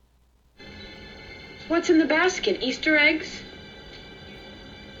What's in the basket? Easter eggs?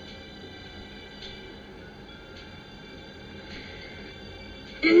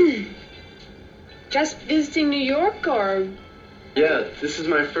 Just visiting New York, or? Yeah, this is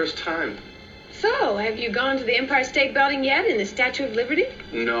my first time. So, have you gone to the Empire State Building yet, in the Statue of Liberty?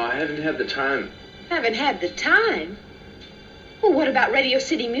 No, I haven't had the time. Haven't had the time? Well, what about Radio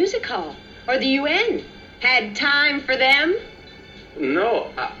City Music Hall? Or the UN? Had time for them?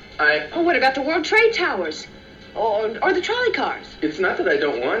 No, Oh, what about the World Trade Towers? Or the trolley cars? It's not that I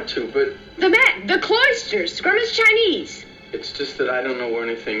don't want to, but... The Met, the cloisters, Grimace Chinese. It's just that I don't know where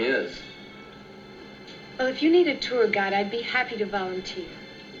anything is. Well, if you need a tour guide, I'd be happy to volunteer.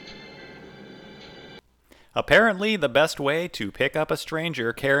 Apparently, the best way to pick up a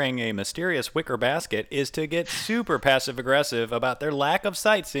stranger carrying a mysterious wicker basket is to get super passive-aggressive about their lack of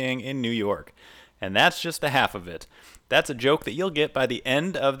sightseeing in New York. And that's just the half of it. That's a joke that you'll get by the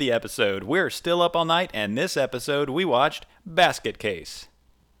end of the episode. We're still up all night, and this episode we watched Basket Case.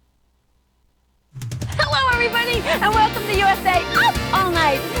 Hello, everybody, and welcome to USA Up All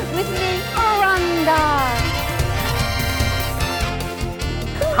Night with me, Rhonda.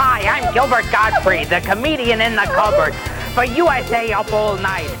 Hi, I'm Gilbert Godfrey, the comedian in the cupboard, for USA Up All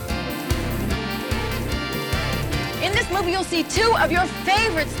Night. In this movie, you'll see two of your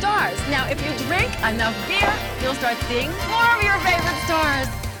favorite stars. Now, if you drink enough beer, you'll start seeing more of your favorite stars.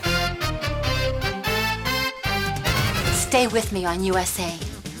 Stay with me on USA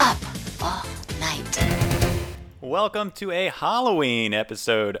Up All Night. Welcome to a Halloween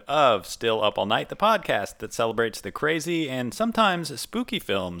episode of Still Up All Night, the podcast that celebrates the crazy and sometimes spooky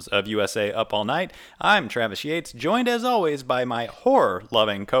films of USA Up All Night. I'm Travis Yates, joined as always by my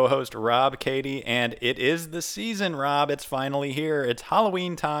horror-loving co-host Rob Cady, and it is the season, Rob. It's finally here. It's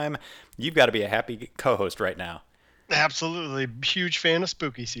Halloween time. You've got to be a happy co-host right now. Absolutely. Huge fan of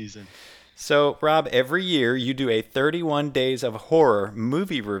spooky season. So, Rob, every year you do a 31 Days of Horror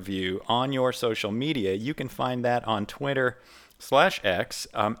movie review on your social media. You can find that on Twitter/X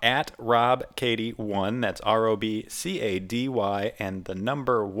at RobCady1. That's ROBCADY and the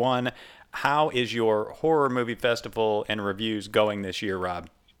number 1. How is your horror movie festival and reviews going this year, Rob?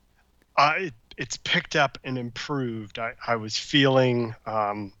 It's picked up and improved. I was feeling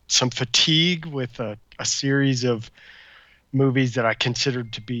some fatigue with a series of movies that I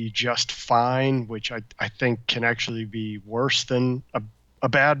considered to be just fine, which I think can actually be worse than a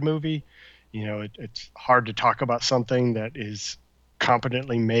bad movie. You know, it's hard to talk about something that is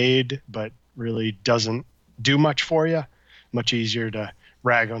competently made but really doesn't do much for you. Much easier to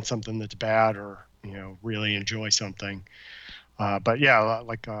rag on something that's bad or, you know, really enjoy something. But yeah,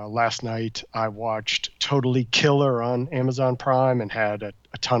 like last night I watched Totally Killer on Amazon Prime and had a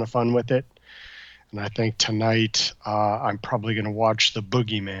ton of fun with it. And I think tonight I'm probably going to watch The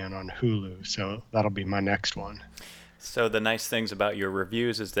Boogeyman on Hulu. So that'll be my next one. So the nice things about your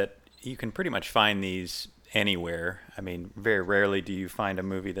reviews is that you can pretty much find these anywhere. I mean, very rarely do you find a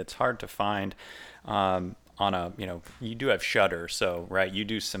movie that's hard to find on a, you know, you do have Shudder. So, right, you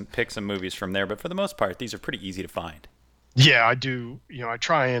do pick some movies from there. But for the most part, these are pretty easy to find. Yeah, I do. You know, I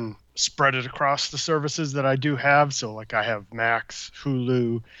try and spread it across the services that I do have. So like I have Max,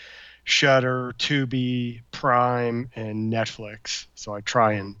 Hulu, Shudder, Tubi, Prime, and Netflix. So I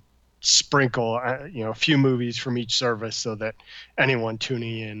try and sprinkle, a few movies from each service so that anyone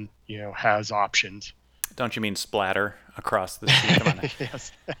tuning in, has options. Don't you mean splatter across the screen? Come on.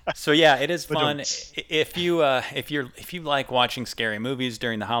 Yes. So yeah, it is fun. If you like watching scary movies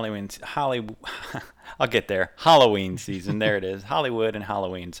during the Halloween season. There it is. Hollywood and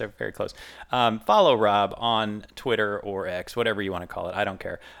Halloween. So very close. Follow Rob on Twitter or X, whatever you want to call it. I don't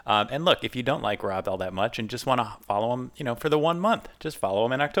care. And look, if you don't like Rob all that much and just want to follow him, for the 1 month, just follow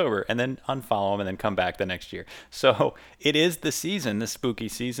him in October and then unfollow him and then come back the next year. So it is the season, the spooky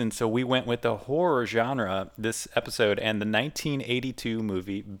season. So we went with the horror genre this episode and the 1982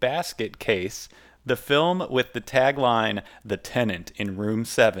 movie Basket Case. The film with the tagline, "The tenant in room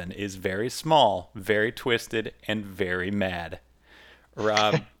 7 is very small, very twisted, and very mad."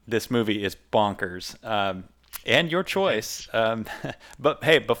 Rob, this movie is bonkers. And your choice. But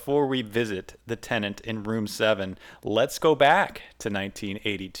hey, before we visit the tenant in room 7, let's go back to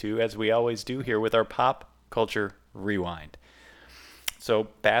 1982, as we always do here with our Pop Culture Rewind. So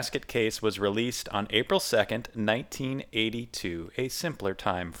Basket Case was released on April 2nd, 1982. A simpler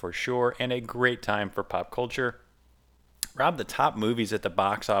time for sure, and a great time for pop culture. Rob, the top movies at the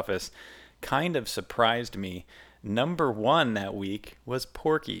box office kind of surprised me. Number 1 that week was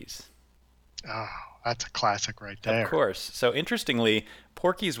Porky's. Oh, that's a classic right there. Of course. So interestingly,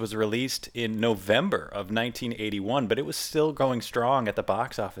 Porky's was released in November of 1981, but it was still going strong at the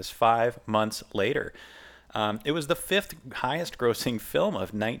box office 5 months later. It was the 5th highest grossing film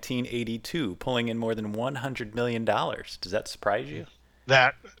of 1982, pulling in more than $100 million. Does that surprise you?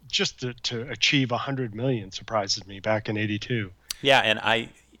 That just to achieve 100 million surprises me back in 82. Yeah, and I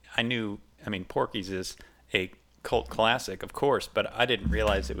knew, I mean, Porky's is a cult classic, of course, but I didn't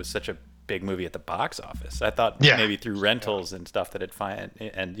realize it was such a big movie at the box office. I thought maybe through rentals and stuff that it'd find,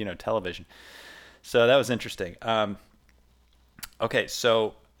 and television. So that was interesting. Okay,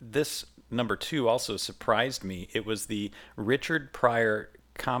 so this number 2 also surprised me. It was the Richard Pryor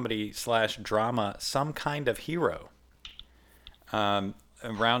comedy/drama Some Kind of Hero.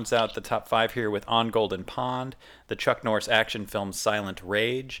 Rounds out the top 5 here with On Golden Pond, the Chuck Norris action film Silent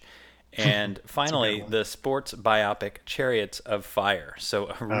Rage, and finally the sports biopic Chariots of Fire.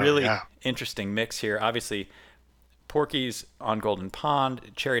 So a really interesting mix here. Obviously, Porky's, On Golden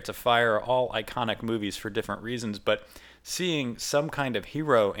Pond, Chariots of Fire are all iconic movies for different reasons, but seeing Some Kind of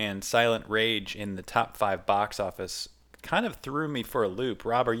Hero and Silent Rage in the top 5 box office kind of threw me for a loop.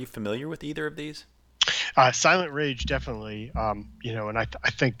 Rob, are you familiar with either of these? Silent Rage, definitely. And I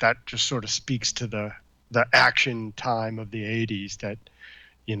think that just sort of speaks to the action time of the 80s that,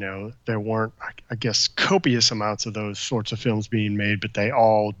 there weren't, I guess, copious amounts of those sorts of films being made, but they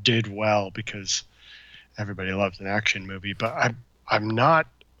all did well because everybody loves an action movie. But I'm not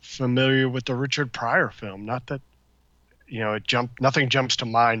familiar with the Richard Pryor film. Not that, nothing jumps to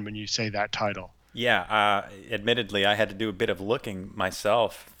mind when you say that title. Yeah, admittedly, I had to do a bit of looking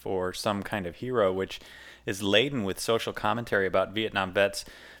myself for Some Kind of Hero, which is laden with social commentary about Vietnam vets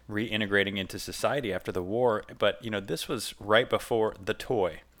reintegrating into society after the war. But, this was right before The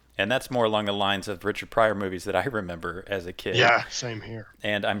Toy. And that's more along the lines of Richard Pryor movies that I remember as a kid. Yeah, same here.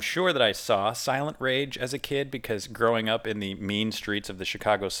 And I'm sure that I saw Silent Rage as a kid because growing up in the mean streets of the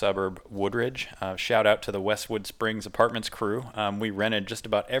Chicago suburb Woodridge, shout out to the Westwood Springs Apartments crew, we rented just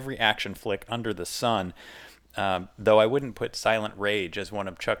about every action flick under the sun, though I wouldn't put Silent Rage as one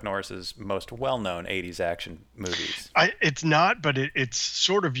of Chuck Norris's most well-known 80s action movies. It's not, but it's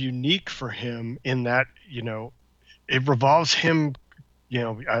sort of unique for him in that, it revolves him,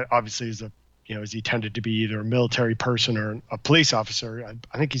 obviously as he tended to be either a military person or a police officer.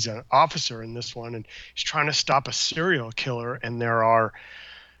 I think he's an officer in this one, and he's trying to stop a serial killer. And there are,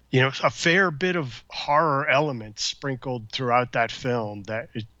 a fair bit of horror elements sprinkled throughout that film that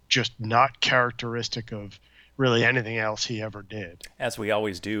is just not characteristic of really anything else he ever did. As we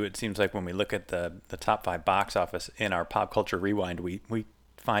always do, it seems like when we look at the top 5 box office in our Pop Culture Rewind, we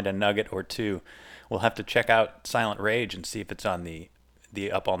find a nugget or two. We'll have to check out Silent Rage and see if it's on the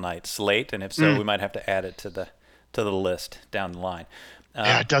Up All Night slate, and if so, we might have to add it to the list down the line.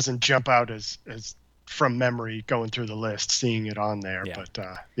 It doesn't jump out as from memory going through the list, seeing it on there. Yeah. But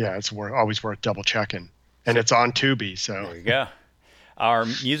it's always worth double checking, and it's on Tubi. So there you go. Our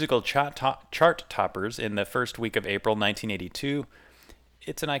musical chart toppers in the first week of April 1982.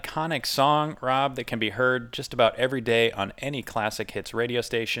 It's an iconic song, Rob, that can be heard just about every day on any classic hits radio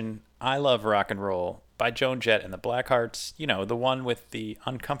station. I Love Rock and Roll by Joan Jett and the Blackhearts. The one with the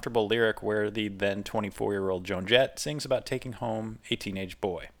uncomfortable lyric where the then 24-year-old Joan Jett sings about taking home a teenage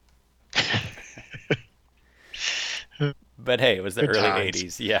boy. But hey, it was the early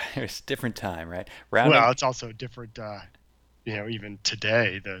 80s. Yeah, it was a different time, right? It's also different, even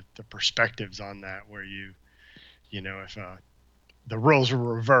today, the perspectives on that where if the roles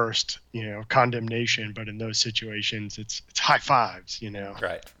were reversed, condemnation, but in those situations, it's high fives,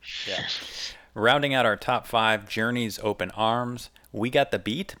 Right, yeah. Rounding out our top 5, Journey's Open Arms, We Got the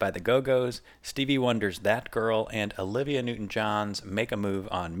Beat by the Go-Go's, Stevie Wonder's That Girl, and Olivia Newton-John's Make a Move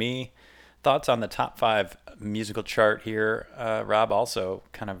on Me. Thoughts on the top 5 musical chart here, Rob? Also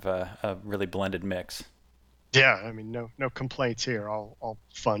kind of a really blended mix. Yeah, I mean, no complaints here. All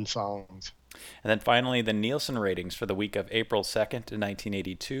fun songs. And then finally, the Nielsen ratings for the week of April 2nd,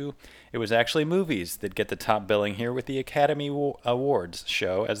 1982. It was actually movies that get the top billing here, with the Academy Awards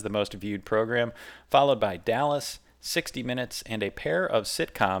show as the most viewed program, followed by Dallas, 60 Minutes, and a pair of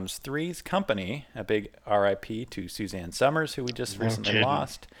sitcoms, Three's Company, a big RIP to Suzanne Summers, who we just recently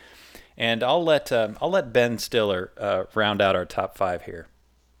lost. And I'll let Ben Stiller round out our top 5 here.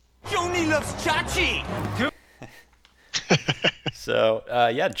 Joni loves Chachi! So,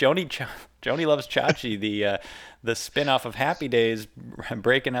 Joni Loves Chachi, the spin-off of Happy Days,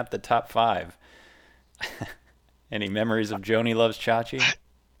 breaking up the top 5. Any memories of Joni Loves Chachi?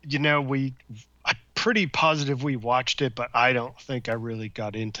 I'm pretty positive we watched it, but I don't think I really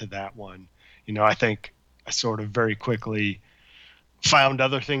got into that one. I think I sort of very quickly found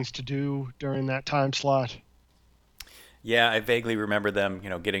other things to do during that time slot. Yeah, I vaguely remember them,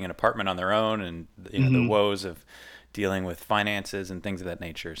 getting an apartment on their own, and the woes of dealing with finances and things of that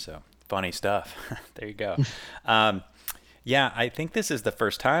nature. So funny stuff. There you go. Yeah, I think this is the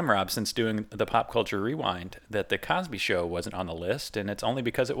first time, Rob, since doing the Pop Culture Rewind, that the Cosby Show wasn't on the list, and it's only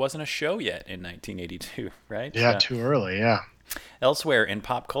because it wasn't a show yet in 1982, right? Yeah, too early. Yeah. Elsewhere in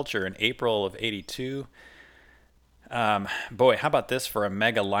pop culture, in April of '82. Boy, how about this for a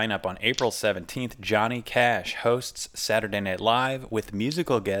mega lineup on April 17th? Johnny Cash hosts Saturday Night Live with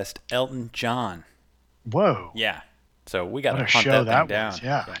musical guest Elton John. Whoa. Yeah. So we got to What a hunt show that thing that down. was,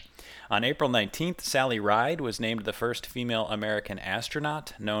 yeah. On April 19th, Sally Ride was named the first female American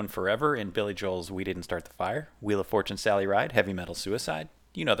astronaut, known forever in Billy Joel's We Didn't Start the Fire, Wheel of Fortune Sally Ride, Heavy Metal Suicide.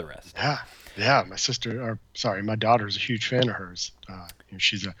 You know the rest. Yeah. My daughter's a huge fan of hers.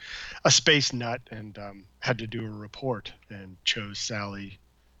 She's a space nut and had to do a report and chose Sally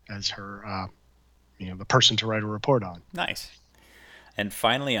as her, the person to write a report on. Nice. And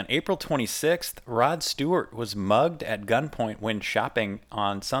finally, on April 26th, Rod Stewart was mugged at gunpoint when shopping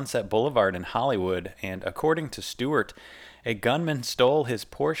on Sunset Boulevard in Hollywood. And according to Stewart, a gunman stole his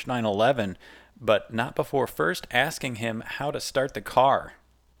Porsche 911, but not before first asking him how to start the car.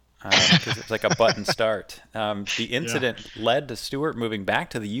 Because it's like a button start. The incident led to Stewart moving back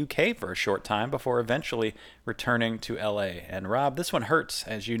to the UK for a short time before eventually returning to LA. And Rob, this one hurts.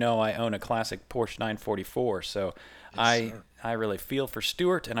 As you know, I own a classic Porsche 944, so I really feel for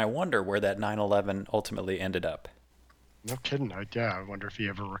Stewart, and I wonder where that 911 ultimately ended up. No kidding. I wonder if he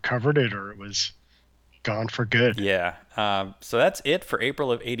ever recovered it or it was gone for good. Yeah. So that's it for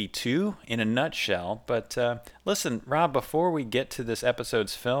April of '82 in a nutshell. But listen, Rob, before we get to this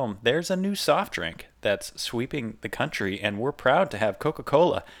episode's film, there's a new soft drink that's sweeping the country, and we're proud to have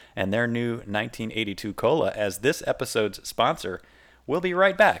Coca-Cola and their new 1982 Cola as this episode's sponsor. We'll be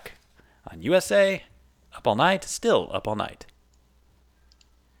right back on USA Up All Night, still up all night.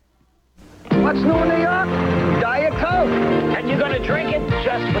 What's new in New York? Diet Coke. And you're gonna drink it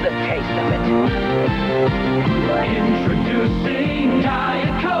just for the taste of it. Introducing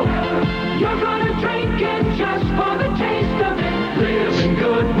Diet Coke. You're gonna drink it just for the taste of it. Living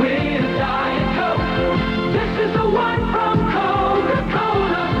good with Diet Coke. This is the one from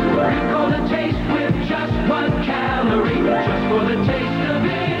Coca-Cola. You're gonna taste with just 1 calorie. Just for the taste of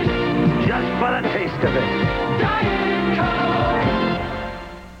it. Just for the taste of it. Diet Coke.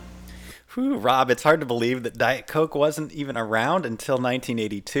 Whew, Rob, it's hard to believe that Diet Coke wasn't even around until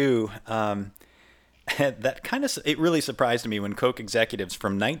 1982. That it really surprised me when Coke executives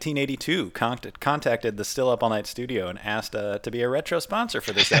from 1982 contacted the Still Up All Night studio and asked to be a retro sponsor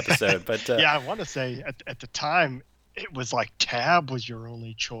for this episode. But yeah, I want to say at the time it was like Tab was your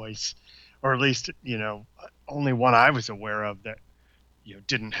only choice, or at least only one I was aware of that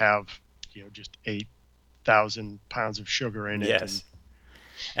didn't have just 8,000 pounds of sugar in it. Yes.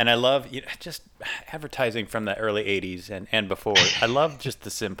 And I love just advertising from the early 80s and before. I love just the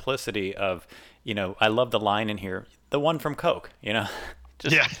simplicity of, I love the line in here, the one from Coke,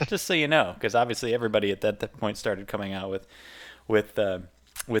 just so you know, because obviously everybody at that point started coming out with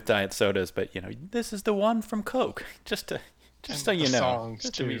diet sodas, but this is the one from Coke, just so you know. Songs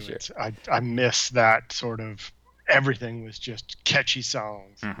just too. to be sure. I miss that sort of. Everything was just catchy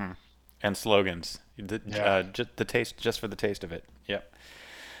songs and slogans. The taste, just for the taste of it. Yep.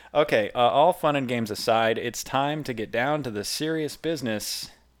 Okay, all fun and games aside, it's time to get down to the serious business,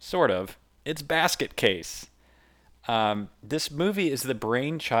 sort of. It's Basket Case. This movie is the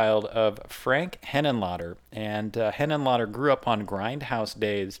brainchild of Frank Henenlotter, and Henenlotter grew up on Grindhouse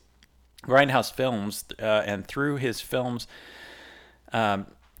films, and through his films,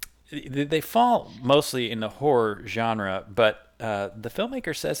 they fall mostly in the horror genre, but the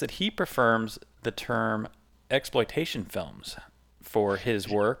filmmaker says that he prefers the term exploitation films for his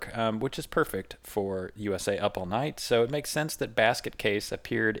work, which is perfect for USA Up All Night. So it makes sense that Basket Case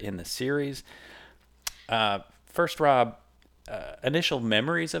appeared in the series. First, Rob, initial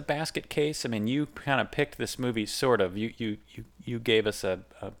memories of Basket Case. I mean, you kind of picked this movie, sort of. You gave us a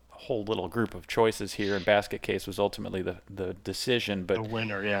whole little group of choices here, and Basket Case was ultimately the decision. But the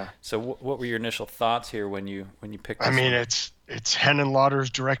winner, yeah. So what were your initial thoughts here when you picked this I mean, one? it's Henenlotter's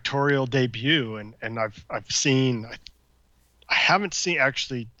directorial debut, and I've seen. I haven't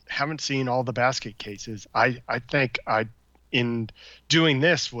seen all the Basket Cases. I think in doing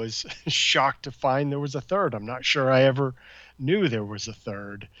this was shocked to find there was a third. I'm not sure I ever knew there was a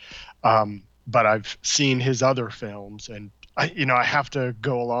third, but I've seen his other films, and I have to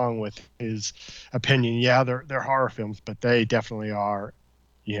go along with his opinion. Yeah, they're horror films, but they definitely are,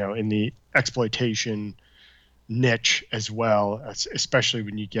 in the exploitation niche as well, especially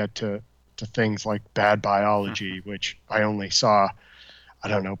when you get to things like Bad Biology, which I only saw, I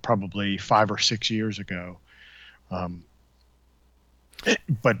don't know, probably 5 or 6 years ago.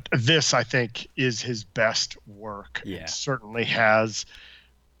 But this, I think, is his best work. Yeah. It certainly has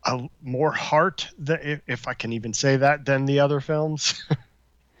a more heart, if I can even say that, than the other films.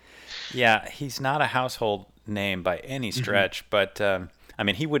 Yeah, he's not a household name by any stretch, but I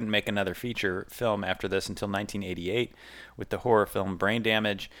mean, he wouldn't make another feature film after this until 1988 with the horror film Brain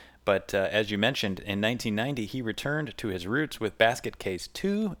Damage. But as you mentioned, in 1990, he returned to his roots with Basket Case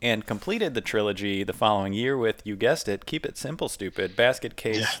 2 and completed the trilogy the following year with, you guessed it, Keep It Simple, Stupid, Basket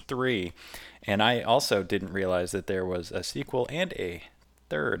Case 3. And I also didn't realize that there was a sequel and a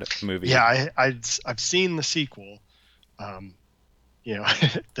third movie. Yeah, I've seen the sequel.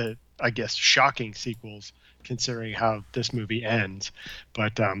 The, I guess, shocking sequels considering how this movie ends.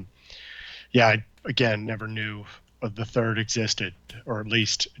 But I, again, never knew the third existed, or at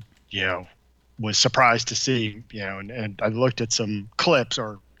least, was surprised to see, and I looked at some clips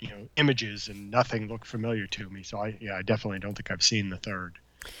or, images, and nothing looked familiar to me. So I definitely don't think I've seen the third.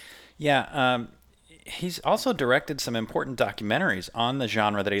 Yeah, he's also directed some important documentaries on the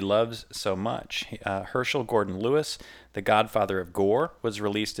genre that he loves so much. Herschel Gordon Lewis, The Godfather of Gore, was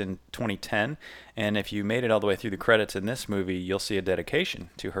released in 2010, and if you made it all the way through the credits in this movie, you'll see a dedication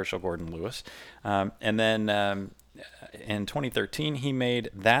to Herschel Gordon Lewis. And then in 2013, he made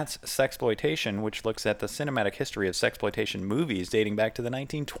That's Sexploitation, which looks at the cinematic history of sexploitation movies dating back to the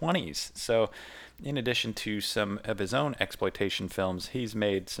 1920s. So in addition to some of his own exploitation films, he's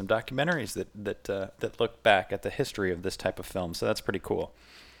made some documentaries that look back at the history of this type of film. So that's pretty cool.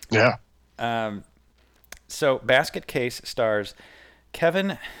 Yeah. So Basket Case stars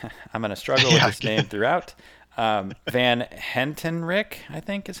Kevin, I'm going to struggle with this name throughout, Van Hentenryck, I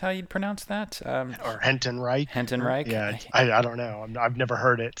think is how you'd pronounce that. Or Hentenryck. Hentenryck. Yeah, I don't know. I've never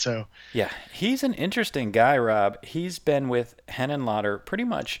heard it. So yeah, he's an interesting guy, Rob. He's been with Henenlotter pretty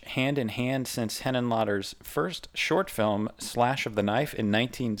much hand in hand since Henenlotter's first short film, Slash of the Knife, in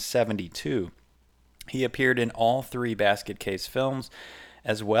 1972. He appeared in all 3 Basket Case films,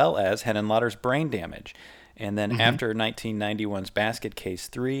 as well as Henenlotter's Brain Damage. And then after 1991's Basket Case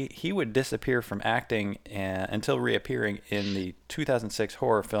 3, he would disappear from acting until reappearing in the 2006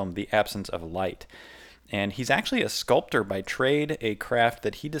 horror film The Absence of Light. And he's actually a sculptor by trade, a craft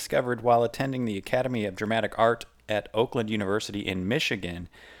that he discovered while attending the Academy of Dramatic Art at Oakland University in Michigan.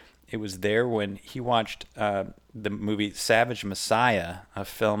 It was there when he watched the movie Savage Messiah, a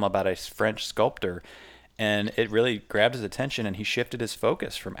film about a French sculptor, and it really grabbed his attention, and he shifted his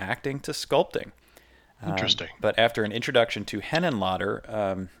focus from acting to sculpting. Interesting. But after an introduction to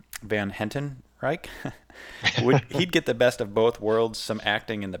Henenlotter, Van Hentenryck, he'd get the best of both worlds, some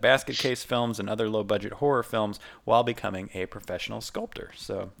acting in the Basket Case films and other low-budget horror films, while becoming a professional sculptor.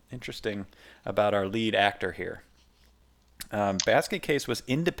 So interesting about our lead actor here. Basket Case was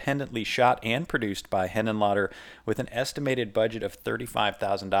independently shot and produced by Henenlotter with an estimated budget of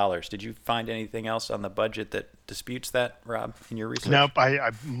 $35,000. Did you find anything else on the budget that disputes that, Rob, in your research? Nope.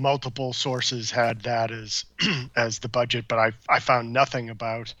 I multiple sources had that as as the budget, but I found nothing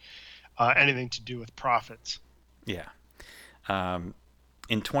about anything to do with profits. Yeah. In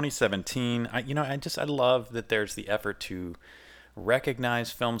 2017, I love that there's the effort to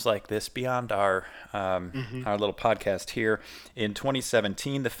recognize films like this beyond our little podcast here. In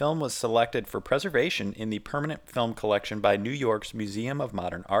 2017, the film was selected for preservation in the permanent film collection by New York's Museum of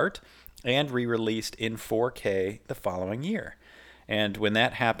Modern Art and re-released in 4K the following year. And when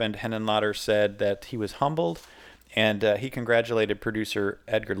that happened, Henenlotter said that he was humbled, and he congratulated producer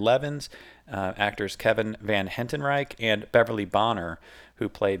Edgar Levins, actors Kevin Van Hentenryck and Beverly Bonner, who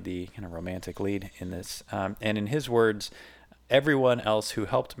played the romantic lead in this. And in his words, everyone else who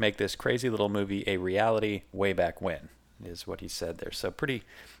helped make this crazy little movie a reality way back when, is what he said there. So pretty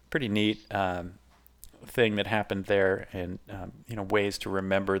neat thing that happened there, and ways to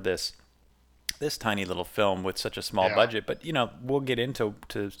remember this tiny little film with such a small budget. But we'll get into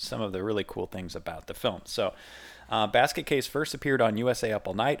some of the really cool things about the film. So Basket Case first appeared on USA Up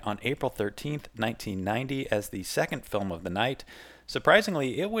All Night on April 13th, 1990 as the second film of the night.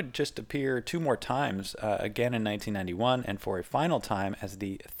 Surprisingly, it would just appear 2 more times, again in 1991, and for a final time as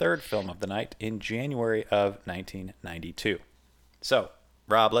the third film of the night in January of 1992. So,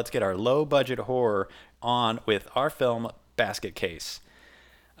 Rob, let's get our low-budget horror on with our film Basket Case.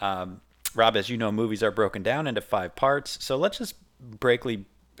 Rob, as you know, movies are broken down into 5 parts, so let's just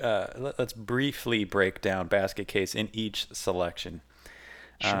let's briefly break down Basket Case in each selection.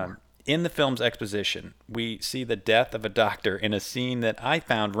 Sure. In the film's exposition, we see the death of a doctor in a scene that I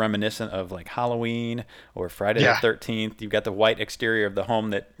found reminiscent of like Halloween or Friday the 13th. You've got the white exterior of the home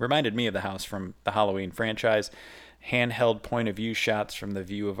that reminded me of the house from the Halloween franchise. Handheld point of view shots from the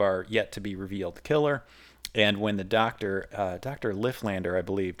view of our yet to be revealed killer. And when the doctor, Dr. Lifflander, I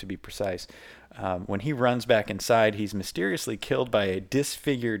believe to be precise, when he runs back inside, he's mysteriously killed by a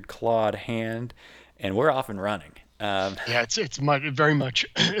disfigured clawed hand, and we're off and running. It's very much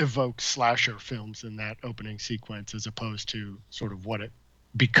evokes slasher films in that opening sequence, as opposed to sort of what it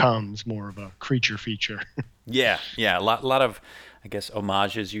becomes more of a creature feature. yeah, a lot of, I guess,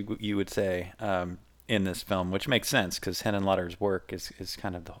 homages you would say in this film, which makes sense because Henenlotter's work is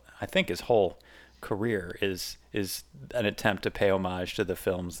kind of I think his whole career is an attempt to pay homage to the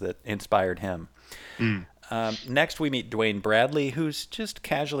films that inspired him. Next, we meet Dwayne Bradley, who's just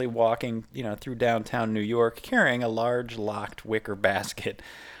casually walking, through downtown New York, carrying a large locked wicker basket.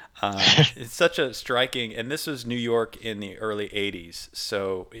 It's such a striking, and this was New York in the early '80s,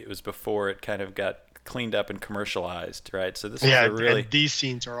 so it was before it kind of got cleaned up and commercialized, right? So this is a really. And these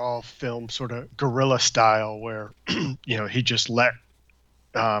scenes are all filmed sort of guerrilla style, where he just let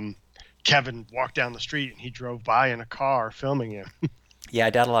Kevin walk down the street, and he drove by in a car filming him. Yeah, I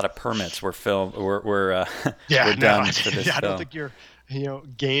doubt a lot of permits were done for this film. I don't think you're,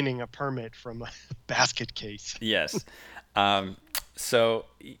 gaining a permit from a basket case. Yes. So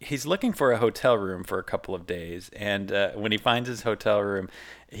he's looking for a hotel room for a couple of days, and when he finds his hotel room,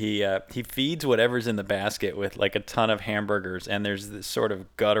 he feeds whatever's in the basket with like a ton of hamburgers, and there's this sort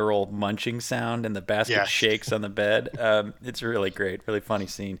of guttural munching sound, and the basket shakes on the bed. It's really great, really funny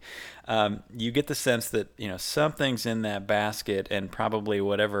scene. You get the sense that something's in that basket, and probably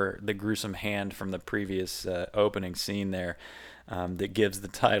whatever the gruesome hand from the previous opening scene there. That gives the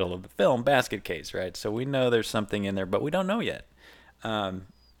title of the film Basket Case, right? So we know there's something in there, but we don't know yet.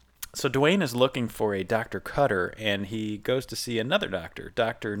 So Dwayne is looking for a Dr. Cutter, and he goes to see another doctor,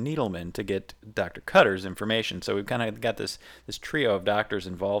 Dr. Needleman, to get Dr. Cutter's information. So we've kind of got this trio of doctors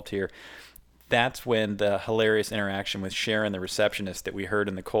involved here. That's when the hilarious interaction with Sharon, the receptionist, that we heard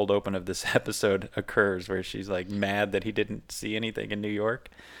in the cold open of this episode occurs, where she's like mad that he didn't see anything in New York.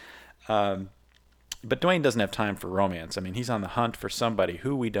 But Dwayne doesn't have time for romance. I mean, he's on the hunt for somebody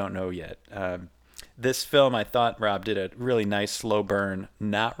who we don't know yet. This film, I thought, Rob, did a really nice slow burn,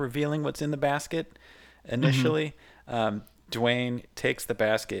 not revealing what's in the basket initially. Dwayne takes the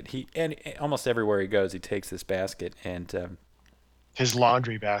basket. And almost everywhere he goes, he takes this basket and his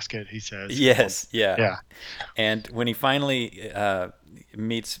laundry basket, he says. Yes, yeah. And when he finally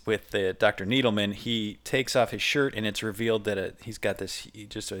meets with Dr. Needleman, he takes off his shirt, and it's revealed that he's got this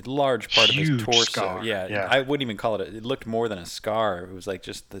just a large part of his torso. Scar. Yeah, I wouldn't even call it. It looked more than a scar. It was like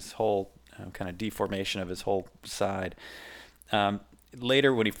just this whole kind of deformation of his whole side.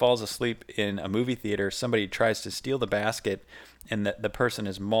 Later, when he falls asleep in a movie theater, somebody tries to steal the basket, and the person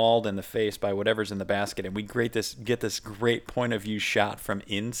is mauled in the face by whatever's in the basket, and we get this great point of view shot from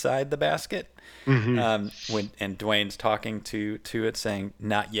inside the basket. And Dwayne's talking to it, saying,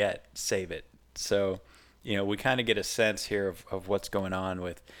 "Not yet, save it." So, we kind of get a sense here of what's going on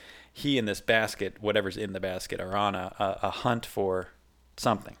with he and this basket, whatever's in the basket, are on a hunt for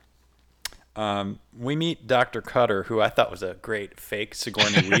something. We meet Dr. Cutter, who I thought was a great fake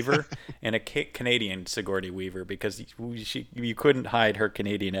Sigourney Weaver and a Canadian Sigourney Weaver, because you couldn't hide her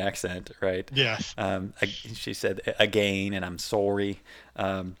Canadian accent, right? Yes. She said again, and I'm sorry.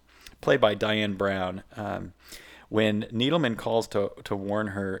 Played by Diane Brown. When Needleman calls to warn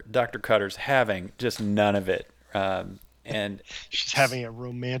her, Dr. Cutter's having just none of it. And she's having a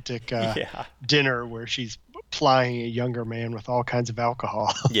romantic dinner where she's plying a younger man with all kinds of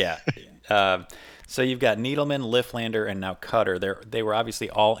alcohol. Yeah. So you've got Needleman, Lifflander, and now Cutter. They were obviously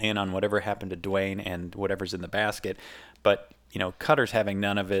all in on whatever happened to Dwayne and whatever's in the basket, but Cutter's having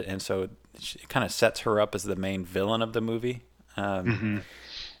none of it, and so it kind of sets her up as the main villain of the movie.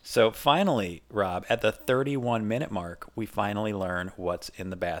 So finally, Rob, at the 31-minute mark, we finally learn what's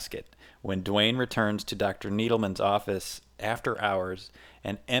in the basket. When Dwayne returns to Dr. Needleman's office after hours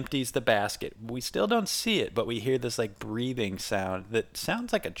and empties the basket, we still don't see it, but we hear this like breathing sound that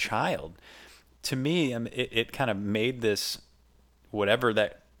sounds like a child. To me, it kind of made this, whatever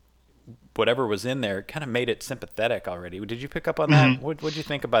was in there, kind of made it sympathetic already. Did you pick up on that? What did you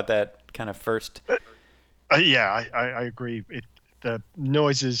think about that kind of first? Yeah, I agree. The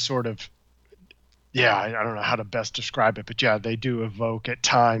noises sort of, I don't know how to best describe it, but yeah, they do evoke at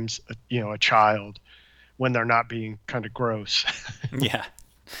times, a child when they're not being kind of gross. Yeah.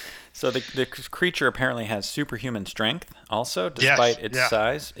 So the creature apparently has superhuman strength also, despite its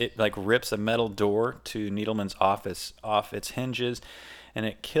size. It like rips a metal door to Needleman's office off its hinges, and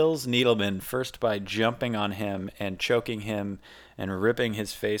it kills Needleman first by jumping on him and choking him and ripping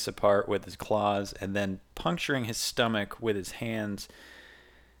his face apart with his claws and then puncturing his stomach with his hands.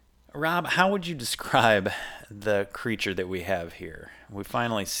 Rob, how would you describe the creature that we have here? We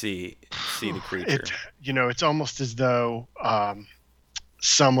finally see the creature. It's almost as though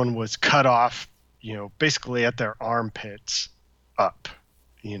someone was cut off, basically at their armpits up.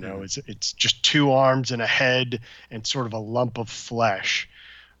 It's just two arms and a head and sort of a lump of flesh.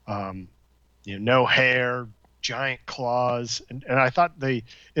 No hair, giant claws, and I thought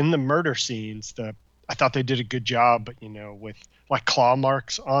in the murder scenes, I thought they did a good job, with like claw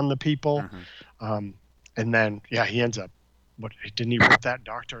marks on the people. And then, he ends up, didn't he rip that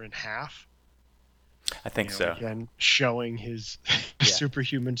doctor in half? I think so. Again, showing his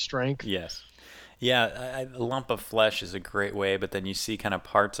superhuman strength. Yes. Yeah, a lump of flesh is a great way, but then you see kind of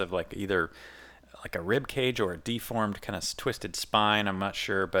parts of like either like a rib cage or a deformed kind of twisted spine. I'm not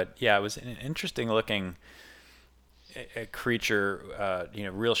sure, but yeah, it was an interesting looking a creature,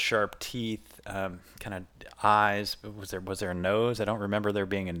 real sharp teeth, kind of eyes. Was there a nose? I don't remember there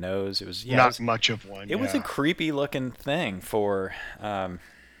being a nose. It was not much of one. It was a creepy looking thing for.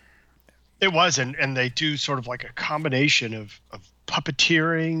 It was, and they do sort of like a combination of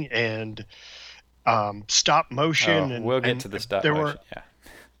puppeteering and stop motion. And we'll get to the stop there motion.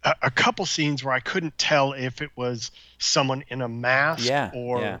 Were a couple scenes where I couldn't tell if it was someone in a mask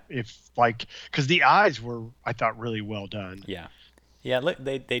or if because the eyes were, I thought, really well done. Yeah. Look,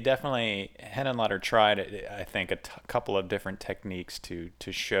 they definitely, Henenlotter tried, I think, a couple of different techniques to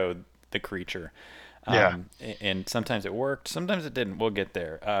show the creature. And sometimes it worked, sometimes it didn't. We'll get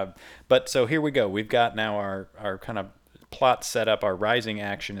there. But so here we go. We've got now our kind of plot set up. Our rising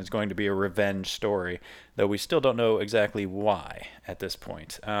action is going to be a revenge story, though we still don't know exactly why at this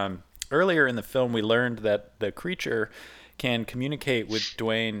point. Earlier in the film, we learned that the creature can communicate with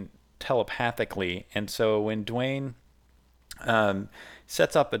Dwayne telepathically, and so when Dwayne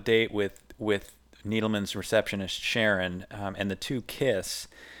sets up a date with Needleman's receptionist Sharon, and the two kiss,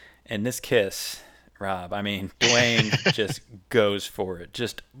 and this kiss, Rob, I mean, Dwayne just goes for it,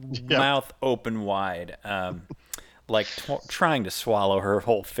 just mouth open wide, like trying to swallow her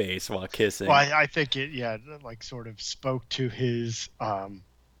whole face while kissing. Well, I think it, sort of spoke to his,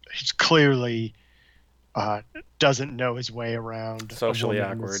 he's clearly doesn't know his way around. Socially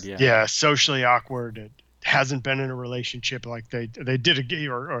awkward, socially awkward. It hasn't been in a relationship like they did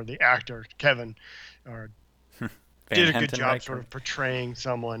or the actor, Kevin, did a good job sort of portraying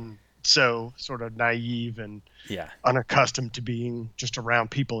someone so sort of naive and unaccustomed to being just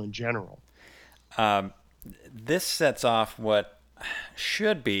around people in general. This sets off what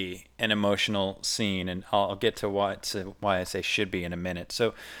should be an emotional scene, and I'll get to why I say should be in a minute.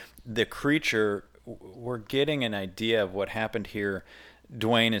 So the creature, we're getting an idea of what happened here.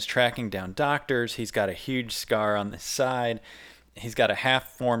 Dwayne is tracking down doctors. He's got a huge scar on the side. He's got a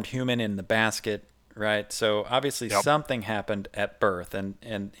half-formed human in the basket, right? So obviously something happened at birth, and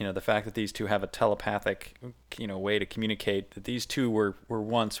the fact that these two have a telepathic way to communicate, that these two were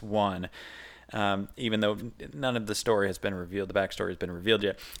once one. Even though none of the story has been revealed, the backstory has been revealed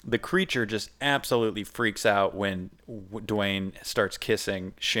yet. The creature just absolutely freaks out when Dwayne starts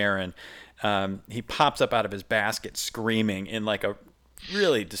kissing Sharon. He pops up out of his basket screaming in like a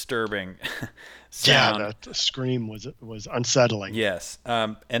really disturbing sound. Yeah, that scream was unsettling. Yes.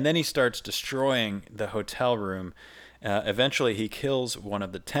 And then he starts destroying the hotel room. Eventually he kills one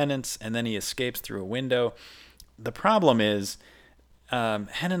of the tenants, and then he escapes through a window. The problem is,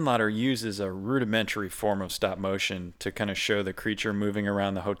 Henenlotter uses a rudimentary form of stop motion to kind of show the creature moving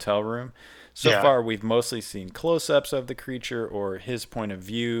around the hotel room. So far, we've mostly seen close-ups of the creature or his point of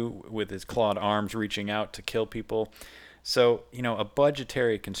view with his clawed arms reaching out to kill people. So, a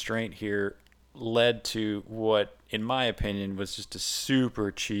budgetary constraint here led to what, in my opinion, was just a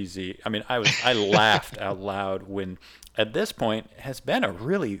super cheesy. I mean, I laughed out loud when, at this point, has been a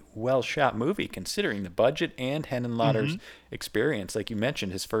really well-shot movie considering the budget and Henenlotter's experience. Like you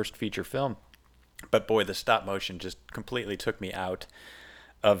mentioned, his first feature film. But boy, the stop motion just completely took me out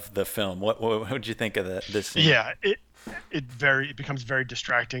of the film. What did you think of this scene? Yeah, it becomes very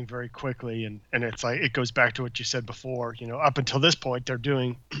distracting very quickly, and it's like it goes back to what you said before. Up until this point, they're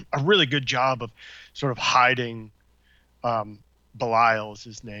doing a really good job of sort of hiding Belial is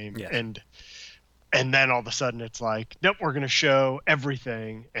his name, and then all of a sudden it's like, nope, we're going to show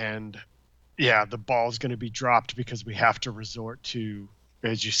everything, and the ball's going to be dropped because we have to resort to,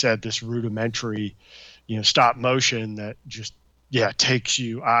 as you said, this rudimentary, stop motion that just takes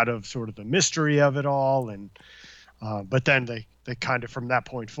you out of sort of the mystery of it all. And but then they kind of, from that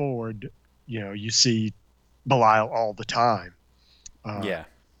point forward, you see Belial all the time. Yeah.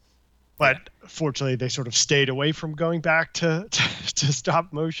 But fortunately, they sort of stayed away from going back to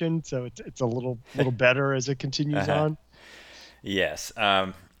stop motion, so it's a little better as it continues on. Yes.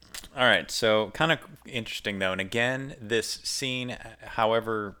 All right. So kind of interesting though, and again, this scene,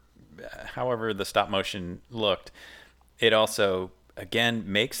 however the stop motion looked, it also again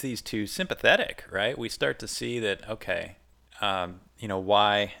makes these two sympathetic, right? We start to see that okay,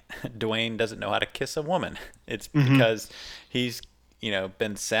 why Dwayne doesn't know how to kiss a woman. It's because he's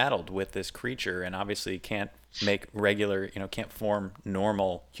been saddled with this creature and obviously can't make regular, can't form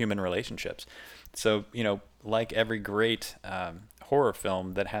normal human relationships. So, like every great horror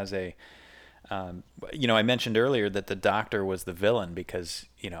film that has a, I mentioned earlier that the doctor was the villain because,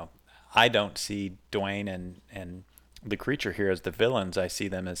 I don't see Dwayne and the creature here as the villains. I see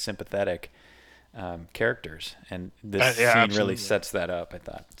them as sympathetic characters, and this scene absolutely. really sets that up, I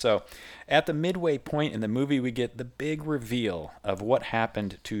thought. So at the midway point in the movie, we get the big reveal of what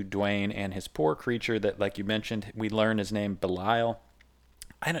happened to Dwayne and his poor creature that, like you mentioned, we learn his name, Belial.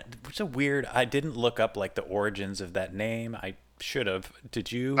 It's a weird, I didn't look up like the origins of that name. I should have.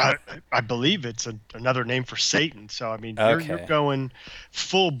 Did you? I believe it's another name for Satan. So, I mean, Okay. you're going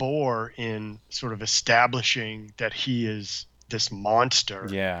full bore in sort of establishing that he is this monster.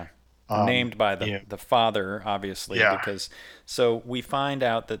 Yeah. Named by the father, obviously, because so we find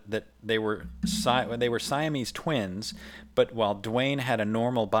out that they were Siamese twins, but while Dwayne had a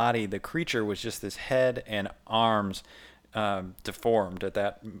normal body, the creature was just this head and arms deformed at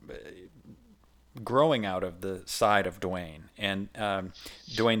that growing out of the side of Dwayne, and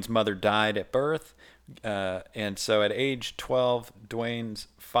Dwayne's mother died at birth, and so at age 12, Dwayne's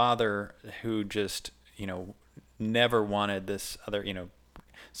father, who just never wanted this other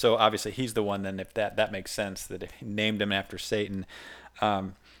so obviously he's the one then, if that makes sense, that he named him after Satan.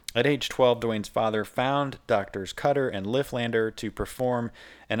 At age 12, Dwayne's father found Doctors Cutter and Lifflander to perform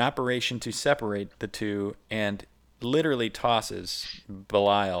an operation to separate the two and literally tosses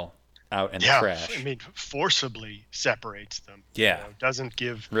Belial out in the trash. I mean, forcibly separates them. Yeah. Doesn't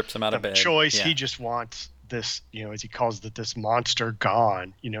give Rips them out of them a bed. choice. Yeah. He just wants this, as he calls it, this monster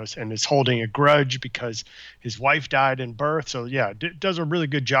gone, and is holding a grudge because his wife died in birth. So yeah, does a really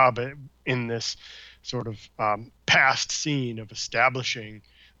good job in this sort of past scene of establishing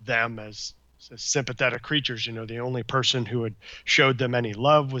them as sympathetic creatures. The only person who had showed them any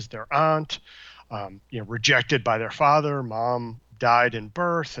love was their aunt, rejected by their father. Mom died in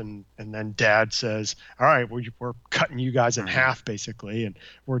birth, and then dad says, all right, we're cutting you guys in half basically, and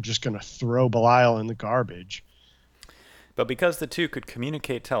we're just going to throw Belial in the garbage. But because the two could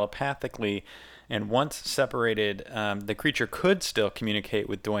communicate telepathically, and once separated, the creature could still communicate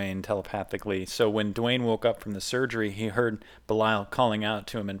with Dwayne telepathically. So when Dwayne woke up from the surgery, he heard Belial calling out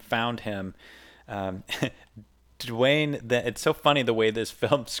to him and found him. Dwayne, it's so funny the way this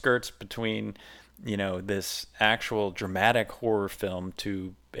film skirts between this actual dramatic horror film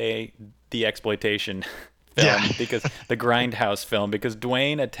to the exploitation film, because the Grindhouse film, because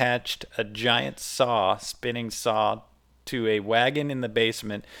Dwayne attached a giant spinning saw to a wagon in the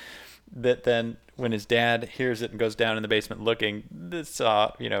basement that then when his dad hears it and goes down in the basement looking, this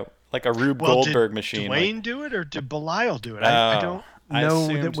saw, like a Rube Goldberg machine. Did Dwayne do it or did Belial do it? I don't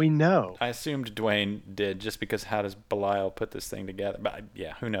know that we know. I assumed Dwayne did, just because how does Belial put this thing together? But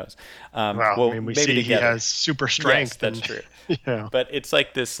yeah, who knows? We see together. He has super strength. Yes, that's true. But it's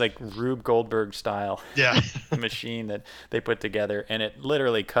like this Rube Goldberg style machine that they put together, and it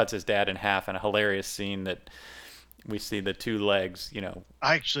literally cuts his dad in half in a hilarious scene that we see the two legs.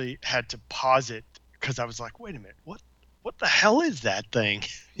 I actually had to pause it because I was like, wait a minute, what the hell is that thing?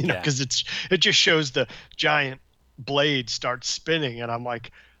 Because it just shows the giant blade starts spinning, and I'm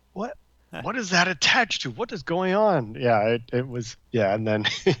like, what is that attached to? What is going on? It was and then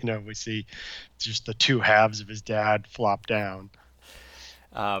we see just the two halves of his dad flop down.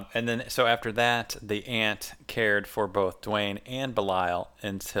 And then so after that, the aunt cared for both Dwayne and Belial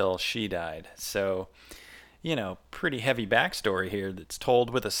until she died. So pretty heavy backstory here that's told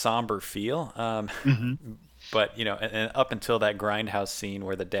with a somber feel. But, and up until that Grindhouse scene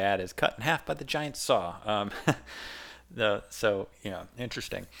where the dad is cut in half by the giant saw.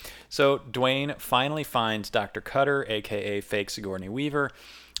 Interesting. So Dwayne finally finds Dr. Cutter, a.k.a. fake Sigourney Weaver,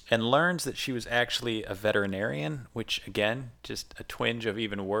 and learns that she was actually a veterinarian, which, again, just a twinge of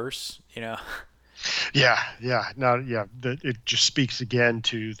even worse, It just speaks again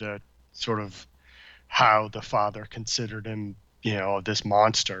to the sort of how the father considered him, this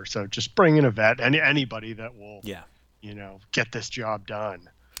monster. So just bring in a vet, anybody that will, get this job done.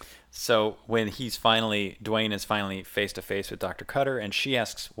 So when Dwayne is finally face to face with Dr. Cutter, and she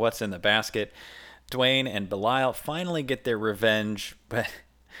asks what's in the basket, Dwayne and Belial finally get their revenge, but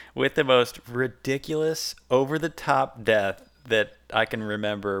with the most ridiculous, over-the-top death that I can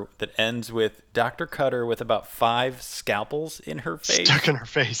remember, that ends with Dr. Cutter with about 5 scalpels in her face. Stuck in her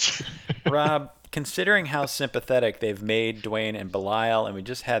face. Rob, considering how sympathetic they've made Dwayne and Belial, and we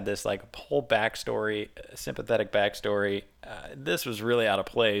just had this like whole backstory, sympathetic backstory, this was really out of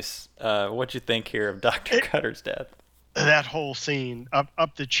place. What'd you think here of Dr. Cutter's death? That whole scene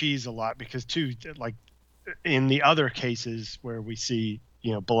up the cheese a lot, because too, like in the other cases where we see,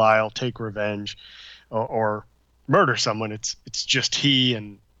 Belial take revenge or murder someone, it's just he,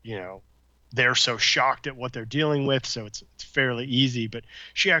 and they're so shocked at what they're dealing with, so it's fairly easy. But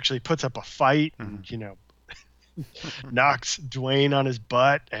she actually puts up a fight and knocks Dwayne on his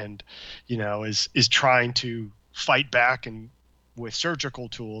butt, and is trying to fight back and with surgical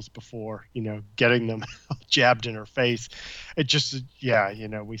tools before getting them jabbed in her face. It just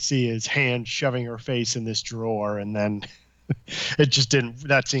we see his hand shoving her face in this drawer, and then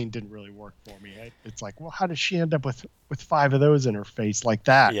that scene didn't really work for me. It's like, well, how does she end up with 5 of those in her face like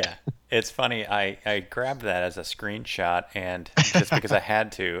that? Yeah, it's funny. I grabbed that as a screenshot, and just because I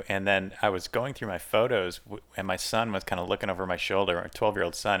had to, and then I was going through my photos, and my son was kind of looking over my shoulder, my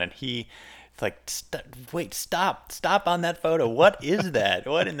 12-year-old son, and he like, wait, stop on that photo. What is that?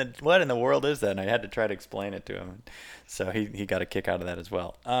 What in the world is that? And I had to try to explain it to him. So he got a kick out of that as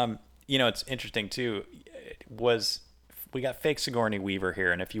well. It's interesting too, we got fake Sigourney Weaver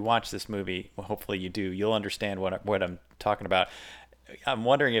here, and if you watch this movie, well, hopefully you do, you'll understand what I'm talking about. I'm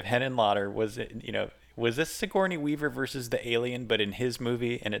wondering if Henenlotter was this Sigourney Weaver versus the alien, but in his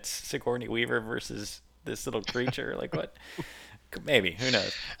movie, and it's Sigourney Weaver versus this little creature? Like what? Maybe, who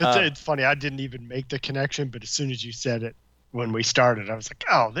knows? It's funny. I didn't even make the connection, but as soon as you said it when we started, I was like,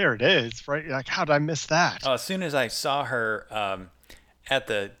 oh, there it is, right? Like, how did I miss that? Oh, as soon as I saw her at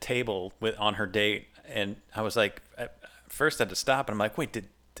the table on her date, and I was like, first I had to stop, and I'm like, wait,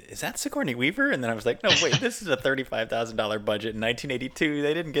 is that Sigourney Weaver? And then I was like, no, wait, this is a $35,000 budget in 1982.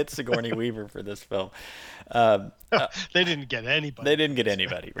 They didn't get Sigourney Weaver for this film. They didn't get anybody. They didn't get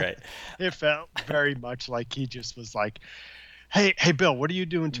anybody, right? It felt very much like he just was like, Hey, Bill, what are you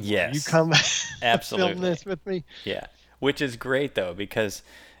doing tomorrow? Yes, you come absolutely film this with me? Yeah, which is great though, because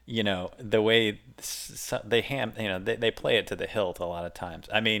the way they play it to the hilt a lot of times.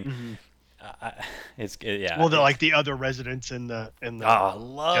 I mean, yeah. Well, like the other residents in the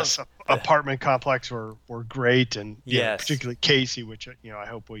apartment complex were great, and particularly Casey, which I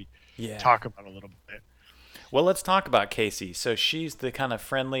hope we talk about a little bit. Well, let's talk about Casey. So she's the kind of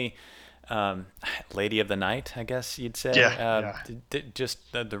friendly lady of the night, I guess you'd say.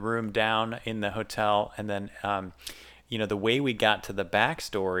 Just the room down in the hotel, and then the way we got to the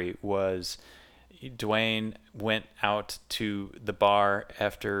backstory was Dwayne went out to the bar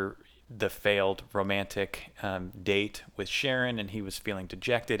after the failed romantic date with Sharon, and he was feeling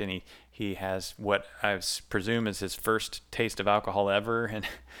dejected, and he has what I presume is his first taste of alcohol ever,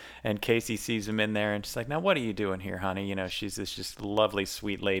 and Casey sees him in there, and she's like, now what are you doing here, honey? She's this just lovely,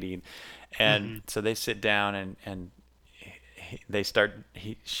 sweet lady, and so they sit down, and they start,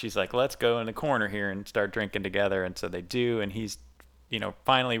 she's like, let's go in the corner here and start drinking together, and so they do, and he's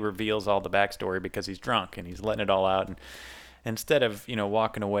finally reveals all the backstory because he's drunk, and he's letting it all out, and instead of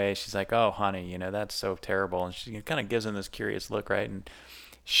walking away, she's like, oh honey, that's so terrible, and she kind of gives him this curious look, right? And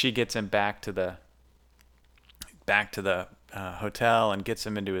she gets him back to the hotel and gets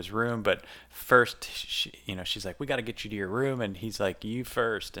him into his room, but first she's like, we got to get you to your room, and he's like, you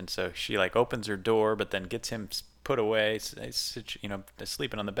first. And so she like opens her door, but then gets him put away,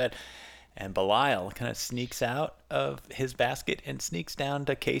 sleeping on the bed, and Belial kind of sneaks out of his basket and sneaks down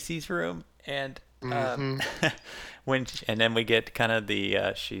to Casey's room, and and then we get kind of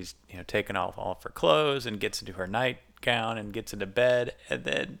the she's taking off all of her clothes and gets into her nightgown and gets into bed, and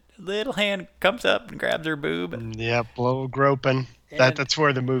then little hand comes up and grabs her boob. Yep, little groping. That's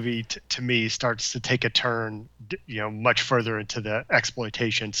where the movie to me starts to take a turn, much further into the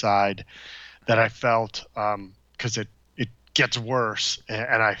exploitation side that I felt, because it gets worse,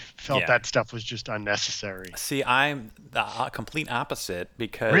 and I felt that stuff was just unnecessary. See, I'm the complete opposite,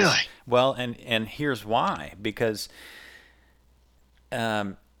 because really, well, and here's why, because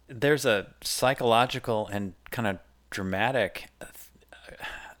there's a psychological and kind of dramatic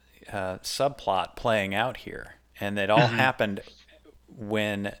subplot playing out here, and it all happened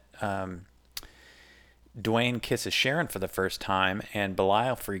when Dwayne kisses Sharon for the first time, and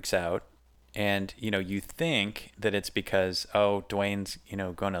Belial freaks out. And, you think that it's because, Dwayne's,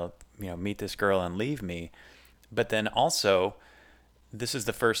 going to, meet this girl and leave me. But then also, this is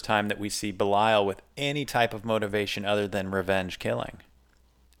the first time that we see Belial with any type of motivation other than revenge killing.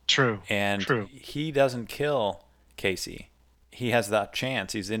 True. And True. he doesn't kill Casey. He has that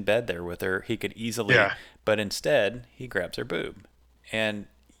chance. He's in bed there with her. He could easily, but instead he grabs her boob. And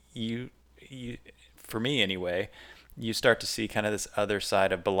you, for me anyway, you start to see kind of this other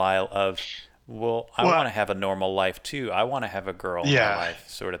side of Belial of, well, I want to have a normal life too. I want to have a girl in my life,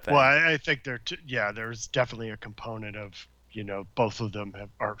 sort of thing. Well, I think there's definitely a component of, both of them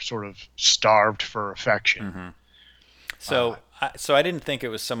are sort of starved for affection. Mm-hmm. So I didn't think it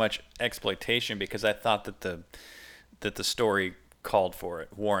was so much exploitation because I thought that the story called for it,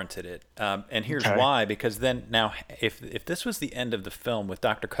 warranted it. And here's why: because then now, if this was the end of the film with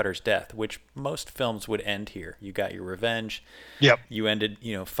Dr. Cutter's death, which most films would end here, you got your revenge. Yep. You ended,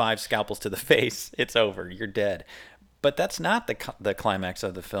 5 scalpels to the face. It's over. You're dead. But that's not the climax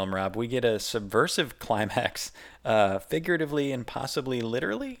of the film, Rob. We get a subversive climax, figuratively and possibly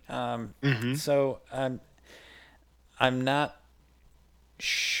literally. So I'm not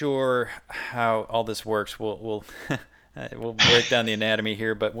sure how all this works. We'll break down the anatomy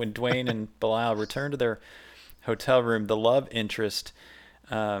here. But when Dwayne and Belial return to their hotel room, the love interest,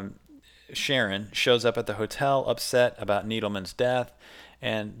 Sharon, shows up at the hotel upset about Needleman's death,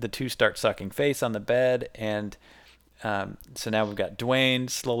 and the two start sucking face on the bed. And so now we've got Dwayne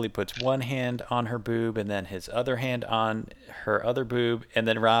slowly puts one hand on her boob and then his other hand on her other boob. And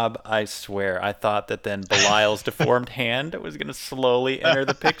then, Rob, I swear, I thought that then Belial's deformed hand was going to slowly enter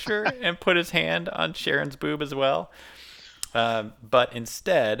the picture and put his hand on Sharon's boob as well. But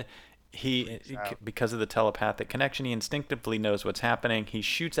instead, because of the telepathic connection, he instinctively knows what's happening. He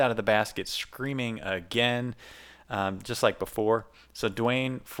shoots out of the basket screaming again, just like before. So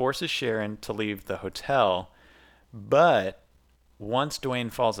Dwayne forces Sharon to leave the hotel. But once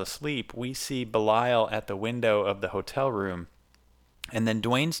Dwayne falls asleep, we see Belial at the window of the hotel room. And then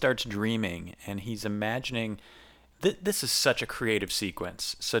Dwayne starts dreaming, and he's imagining... This is such a creative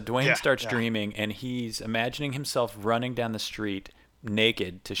sequence. So Dwayne starts dreaming, and he's imagining himself running down the street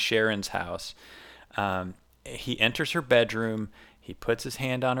naked to Sharon's house. He enters her bedroom. He puts his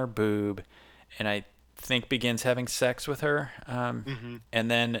hand on her boob, and I think begins having sex with her. And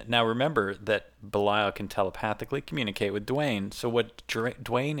then, now remember that Belial can telepathically communicate with Dwayne. So what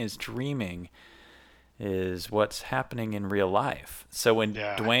Dwayne is dreaming is what's happening in real life. So when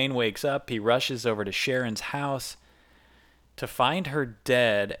Dwayne wakes up, he rushes over to Sharon's house to find her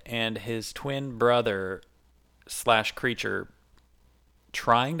dead and his twin brother / creature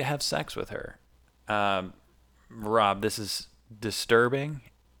trying to have sex with her. Rob, this is disturbing,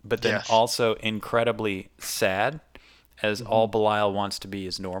 but then also incredibly sad, as all Belial wants to be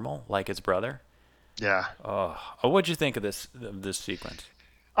is normal, like his brother. Yeah. Oh, what'd you think of this sequence?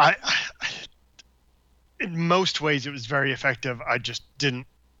 In most ways, it was very effective. I just didn't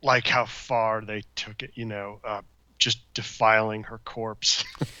like how far they took it. Just defiling her corpse.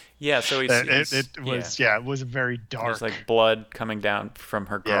 Yeah, so it was very dark. There's like blood coming down from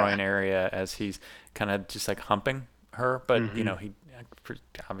her groin area as he's kind of just like humping her, but he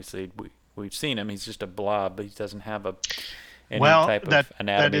obviously we've seen him. He's just a blob, but he doesn't have any type of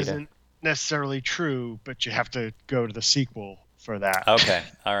anatomy. That isn't necessarily true, but you have to go to the sequel for that. Okay,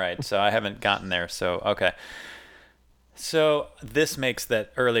 all right. So I haven't gotten there. So okay. So this makes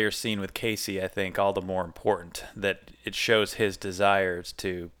that earlier scene with Casey, I think, all the more important. That it shows his desires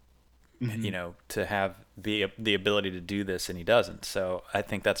to, to have the ability to do this, and he doesn't. So I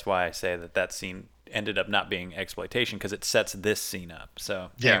think that's why I say that scene ended up not being exploitation, because it sets this scene up. So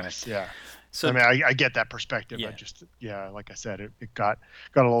yes, anyway. yeah. So I mean, I get that perspective. Yeah. I just, like I said, it got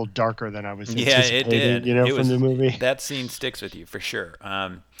a little darker than I was anticipating. It did. From the movie. That scene sticks with you for sure.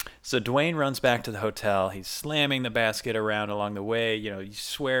 So Dwayne runs back to the hotel. He's slamming the basket around along the way. He's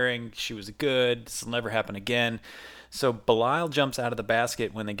swearing she was good. This will never happen again. So Belial jumps out of the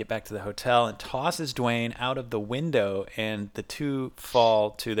basket when they get back to the hotel and tosses Dwayne out of the window, and the two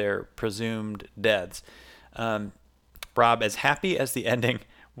fall to their presumed deaths. Rob, as happy as the ending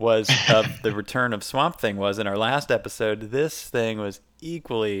was of the return of Swamp Thing was in our last episode, this thing was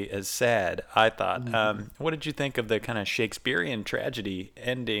equally as sad, I thought. What did you think of the kind of Shakespearean tragedy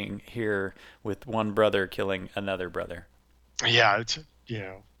ending here with one brother killing another brother? Yeah, it's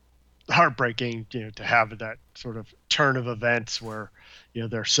heartbreaking to have that sort of turn of events where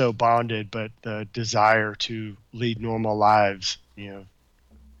they're so bonded, but the desire to lead normal lives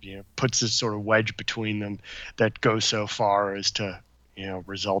puts this sort of wedge between them that goes so far as to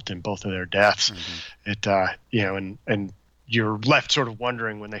result in both of their deaths. It and you're left sort of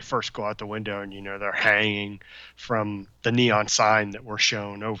wondering when they first go out the window and they're hanging from the neon sign that we're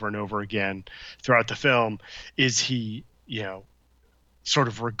shown over and over again throughout the film. Is he sort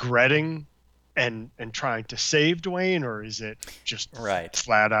of regretting and trying to save Dwayne, or is it just Right.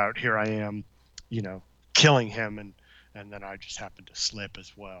 flat out, here I am, killing him, and then I just happened to slip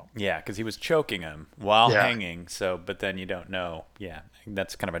as well. Yeah, because he was choking him while Yeah. hanging. So, but then you don't know. Yeah,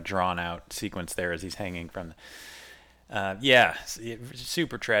 that's kind of a drawn out sequence there as he's hanging from the.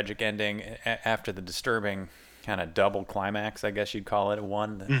 Super tragic ending after the disturbing kind of double climax, I guess you'd call it.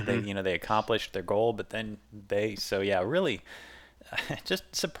 One, they accomplished their goal, but then really,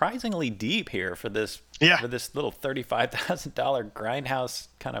 just surprisingly deep here for this little $35,000 grindhouse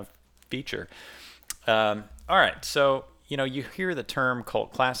kind of feature. All right, so you hear the term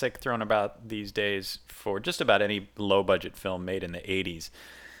cult classic thrown about these days for just about any low budget film made in the 80s.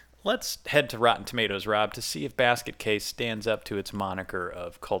 Let's head to Rotten Tomatoes, Rob, to see if Basket Case stands up to its moniker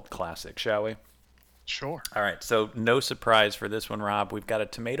of cult classic, shall we? Sure. All right, so no surprise for this one, Rob. We've got a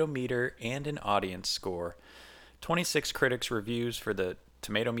tomato meter and an audience score. 26 critics' reviews for the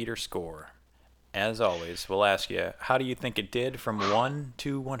tomato meter score. As always, we'll ask you, how do you think it did from 1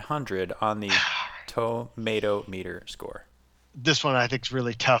 to 100 on the tomato meter score? This one I think is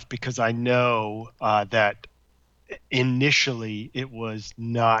really tough because I know that initially it was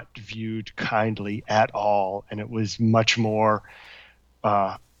not viewed kindly at all, and it was much more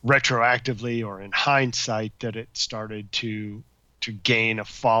retroactively or in hindsight that it started to gain a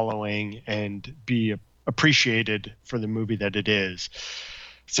following and be appreciated for the movie that it is.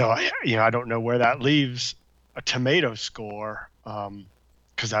 So I don't know where that leaves a tomato score,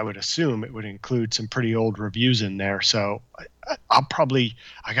 because I would assume it would include some pretty old reviews in there. So I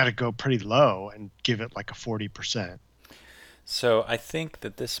got to go pretty low and give it like a 40%. So I think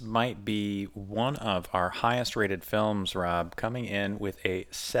that this might be one of our highest rated films, Rob, coming in with a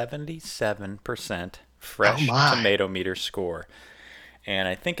 77% fresh tomato meter score. And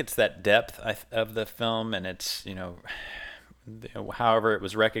I think it's that depth of the film, and it's, however it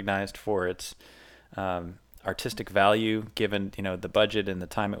was recognized for its artistic value given, the budget and the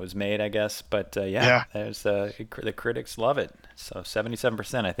time it was made, I guess. But there's the critics love it. So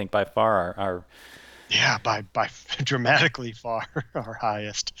 77%, I think, by far our by dramatically far our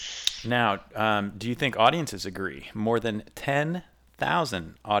highest. Now, do you think audiences agree? More than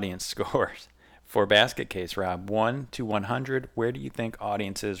 10,000 audience scores for Basket Case, Rob. 1 to 100, where do you think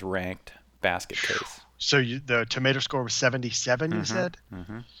audiences ranked Basket Case? So the tomato score was 77, you said?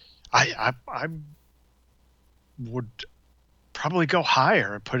 Mm-hmm. I would probably go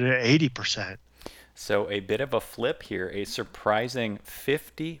higher and put it at 80%. So a bit of a flip here, a surprising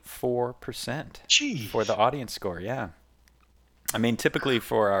 54% for the audience score, yeah. I mean, typically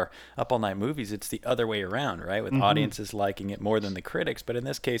for our Up All Night movies, it's the other way around, right? With audiences liking it more than the critics, but in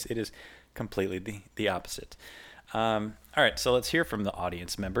this case, it is completely the opposite. All right, so let's hear from the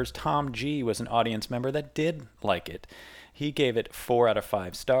audience members. Tom G. was an audience member that did like it. He gave it 4 out of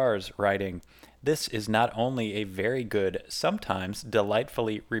 5 stars, writing, "This is not only a very good, sometimes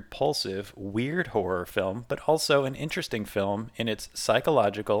delightfully repulsive, weird horror film, but also an interesting film in its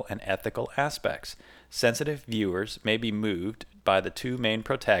psychological and ethical aspects. Sensitive viewers may be moved by the two main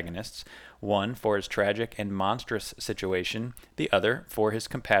protagonists, one for his tragic and monstrous situation, the other for his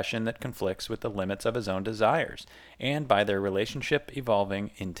compassion that conflicts with the limits of his own desires, and by their relationship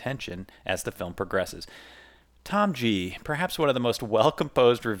evolving in tension as the film progresses." Tom G., perhaps one of the most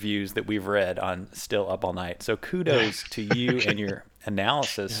well-composed reviews that we've read on Still Up All Night. So kudos to you and your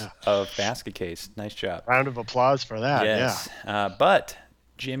analysis of Basket Case. Nice job. Round of applause for that. Yes. But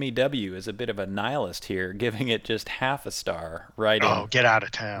Jimmy W. is a bit of a nihilist here, giving it just half a star, writing, "Oh, get out of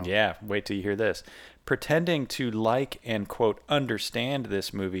town." Yeah, wait till you hear this. "Pretending to like and, quote, understand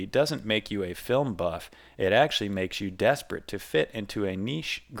this movie doesn't make you a film buff. It actually makes you desperate to fit into a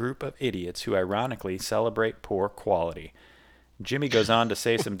niche group of idiots who ironically celebrate poor quality." Jimmy goes on to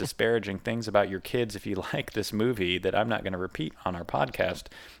say some disparaging things about your kids if you like this movie that I'm not going to repeat on our podcast.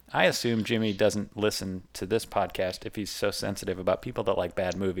 I assume Jimmy doesn't listen to this podcast if he's so sensitive about people that like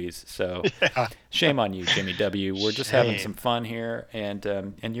bad movies. So shame on you, Jimmy W. We're just having some fun here, and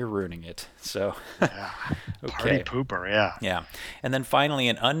you're ruining it. So Party pooper, yeah. Yeah. And then finally,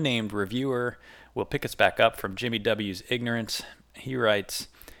 an unnamed reviewer will pick us back up from Jimmy W.'s ignorance. He writes,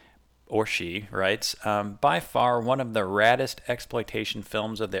 or she writes, "By far one of the raddest exploitation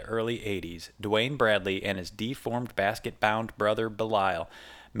films of the early 80s, Dwayne Bradley and his deformed basket-bound brother Belial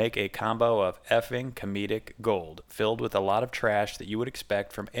make a combo of effing comedic gold, filled with a lot of trash that you would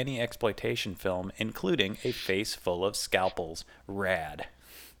expect from any exploitation film, including a face full of scalpels. Rad."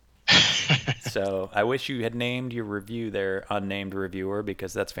 So I wish you had named your review there, unnamed reviewer,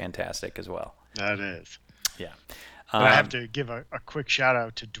 because that's fantastic as well. That is. Yeah. But I have to give a quick shout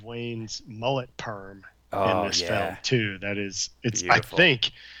out to Dwayne's mullet perm in this film too. It's beautiful. I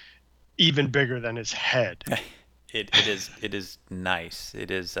think even bigger than his head. It is nice. It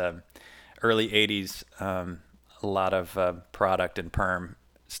is early 80s, a lot of product and perm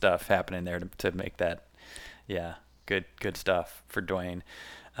stuff happening there to make that, good stuff for Dwayne.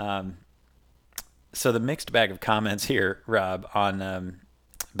 So the mixed bag of comments here, Rob, on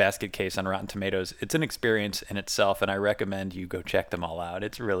Basket Case on Rotten Tomatoes, it's an experience in itself, and I recommend you go check them all out.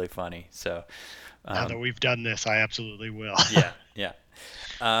 It's really funny. So now that we've done this, I absolutely will. Yeah.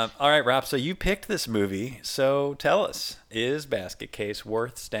 All right, Rob, so you picked this movie. So tell us, is Basket Case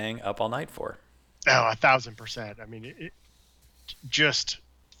worth staying up all night for? Oh, 1,000%. I mean, just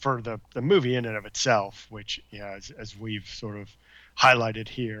for the movie in and of itself, which, as we've sort of highlighted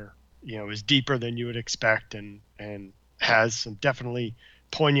here, is deeper than you would expect and has some definitely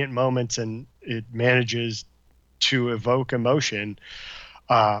poignant moments, and it manages to evoke emotion.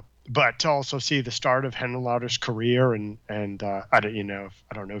 But to also see the start of Henenlotter's career, and I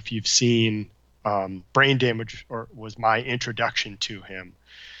don't know if you've seen Brain Damage, or was my introduction to him.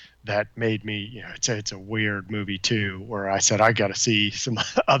 That made me, it's a weird movie too, where I said I got to see some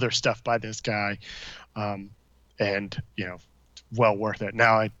other stuff by this guy, and well worth it.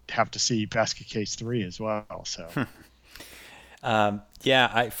 Now I have to see Basket Case 3 as well. So.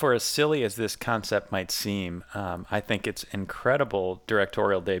 For as silly as this concept might seem, I think it's incredible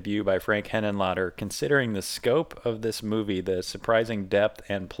directorial debut by Frank Henenlotter, considering the scope of this movie, the surprising depth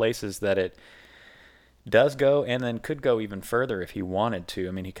and places that it does go, and then could go even further if he wanted to.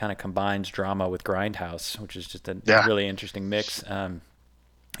 I mean, he kind of combines drama with Grindhouse, which is just a really interesting mix.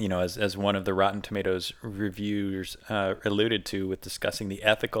 As one of the Rotten Tomatoes reviewers alluded to with discussing the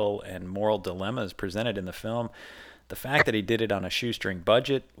ethical and moral dilemmas presented in the film, the fact that he did it on a shoestring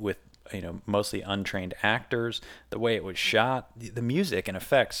budget with mostly untrained actors, the way it was shot, the music and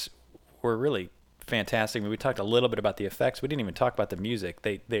effects were really fantastic. I mean, we talked a little bit about the effects. We didn't even talk about the music.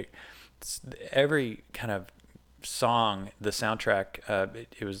 They every kind of song, the soundtrack,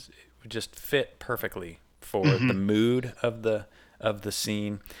 it was just fit perfectly for the mood of the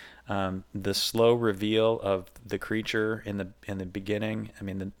scene. The slow reveal of the creature in the beginning. I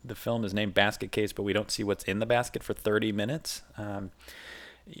mean, the film is named Basket Case, but we don't see what's in the basket for 30 minutes.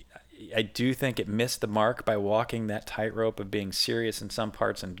 I do think it missed the mark by walking that tightrope of being serious in some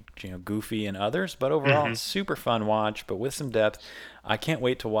parts and goofy in others. But overall, it's super fun watch, but with some depth. I can't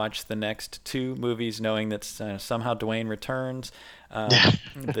wait to watch the next two movies, knowing that somehow Dwayne returns.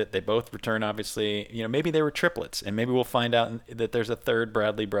 That they both return, obviously. Maybe they were triplets, and maybe we'll find out that there's a third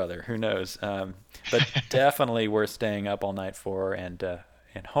Bradley brother. Who knows? But definitely worth staying up all night for, and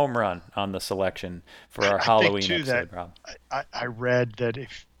home run on the selection for our Halloween think too episode, that Rob. I read that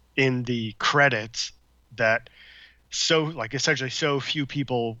if in the credits that essentially so few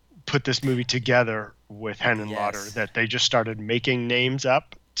people put this movie together with Henenlotter that they just started making names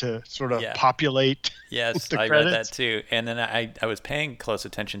up to sort of populate the I credits. read that too. And then I was paying close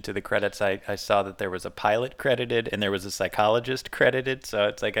attention to the credits. I saw that there was a pilot credited and there was a psychologist credited. So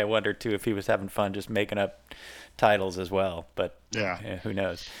it's like I wondered too if he was having fun just making up titles as well. But who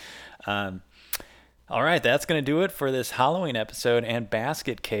knows? All right, that's going to do it for this Halloween episode and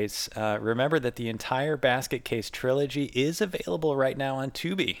Basket Case. Remember that the entire Basket Case trilogy is available right now on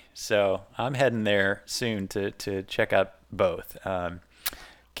Tubi. So I'm heading there soon to check out both.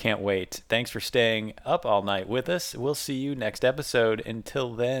 Can't wait. Thanks for staying up all night with us. We'll see you next episode.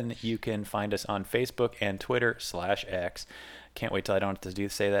 Until then, you can find us on Facebook and Twitter/X. Can't wait till I don't have to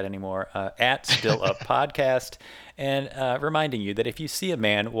say that anymore. At Still Up Podcast. And reminding you that if you see a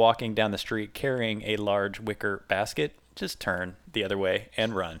man walking down the street carrying a large wicker basket, just turn the other way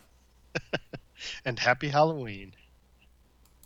and run. And happy Halloween.